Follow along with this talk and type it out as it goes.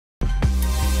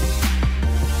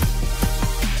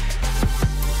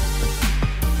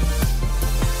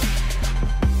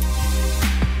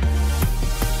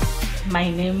My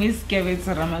name is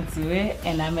Kevitso Ramatsue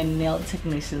and I'm a nail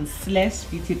technician /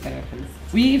 beauty therapist.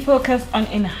 We focus on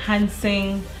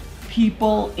enhancing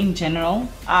people in general.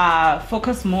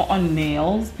 Focus more on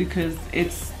nails because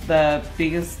it's the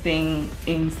biggest thing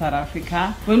in South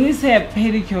Africa. When we say a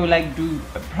pedicure, like do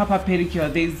a proper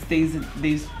pedicure,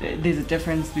 there's a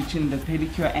difference between the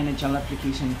pedicure and a gel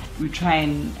application. We try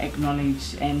and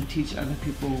acknowledge and teach other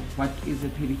people what is a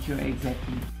pedicure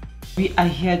exactly. We are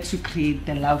here to create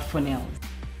the love for nails.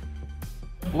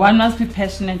 One must be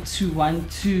passionate to want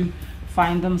to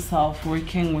find themselves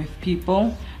working with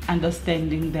people,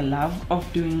 understanding the love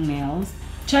of doing nails.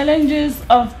 Challenges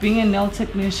of being a nail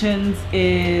technician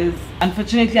is,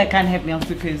 unfortunately I can't have nails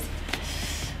because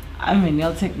I'm a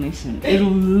nail technician. It'll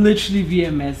literally be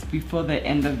a mess before the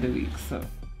end of the week. So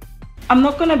I'm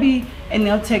not gonna be a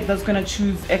nail tech that's gonna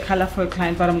choose a color for a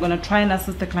client, but I'm gonna try and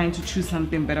assist the client to choose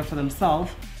something better for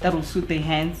themselves that will suit their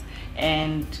hands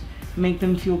and make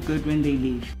them feel good when they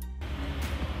leave.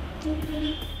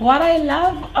 What I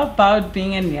love about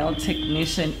being a nail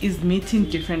technician is meeting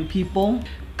different people,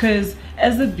 because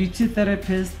as a beauty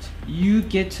therapist you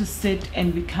get to sit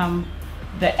and become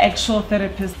the actual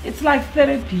therapist. It's like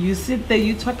therapy. You sit there,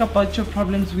 you talk about your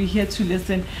problems, we're here to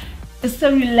listen. It's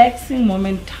a relaxing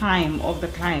moment time of the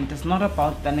client. It's not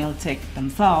about the nail tech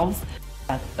themselves,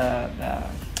 but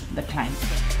the client.